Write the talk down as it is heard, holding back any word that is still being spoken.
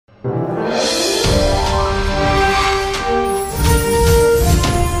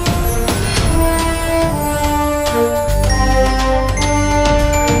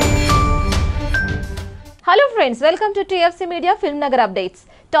friends, welcome to TFC Media Filmnagar updates.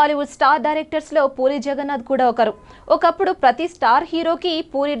 Tollywood star directors లో పూరి జగన్నాథ్ కూడా ఒకరు. ఒకప్పుడు ప్రతి స్టార్ హీరోకి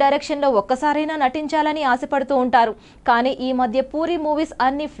పూరి డైరెక్షన్ లో ఒక్కసారైనా నటించాలని ఆశపడుతూ ఉంటారు. కానీ ఈ మధ్య పూరి మూవీస్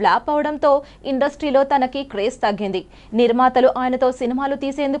అన్ని ఫ్లాప్ అవడంతో ఇండస్ట్రీలో తనకి క్రేజ్ తగ్గింది. నిర్మాతలు ఆయనతో సినిమాలు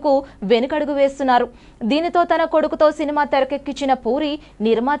తీసేందుకు వెనుకడుగు వేస్తున్నారు. దీనితో తన కొడుకుతో సినిమా తెరకెక్కించిన పూరి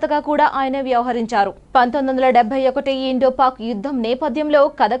నిర్మాతగా కూడా ఆయన వ్యవహరించారు. 1971 ఇండో-పాక్ యుద్ధం నేపథ్యంలో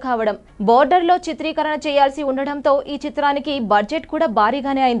కథ కావడం, బోర్డర్ లో చిత్రీకరణ చేయాల్సి ఉండడంతో ఈ చిత్రానికి బడ్జెట్ కూడా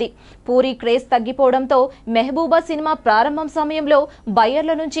భారీగానే అయింది. పూరి క్రేజ్ తగ్గిపోవడంతో మెహబూబా సినిమా ప్రారంభం సమయంలో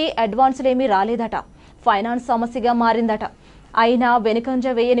బయ్యర్ల నుంచి అడ్వాన్సులేమీ రాలేదట. ఫైనాన్స్ సమస్యగా మారిందట. అయినా వెనుకంజ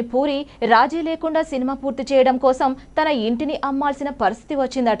వేయని పూరి రాజీ లేకుండా సినిమా పూర్తి చేయడం కోసం తన ఇంటిని అమ్మాల్సిన పరిస్థితి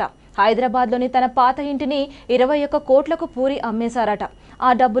వచ్చిందట. హైదరాబాద్లోని తన పాత ఇంటిని 21 కోట్లకు పూరి అమ్మేశారట. ఆ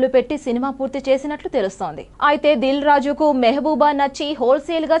డబ్బులు పెట్టి సినిమా పూర్తి చేసినట్లు తెలుస్తోంది. అయితే దిల్ రాజుకు మెహబూబా నచ్చి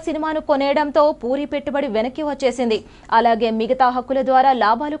హోల్సేల్ గా సినిమాను కొనేయడంతో పూరి పెట్టుబడి వెనక్కి వచ్చేసింది. అలాగే మిగతా హక్కుల ద్వారా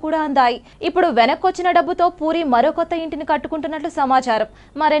లాభాలు కూడా అందాయి. ఇప్పుడు వెనక్కొచ్చిన డబ్బుతో పూరి మరో కొత్త ఇంటిని కట్టుకుంటున్నట్లు సమాచారం.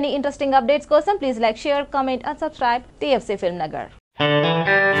 మరిన్ని ఇంట్రెస్టింగ్ అప్డేట్స్ కోసం please like, share, comment and subscribe TFC Filmnagar.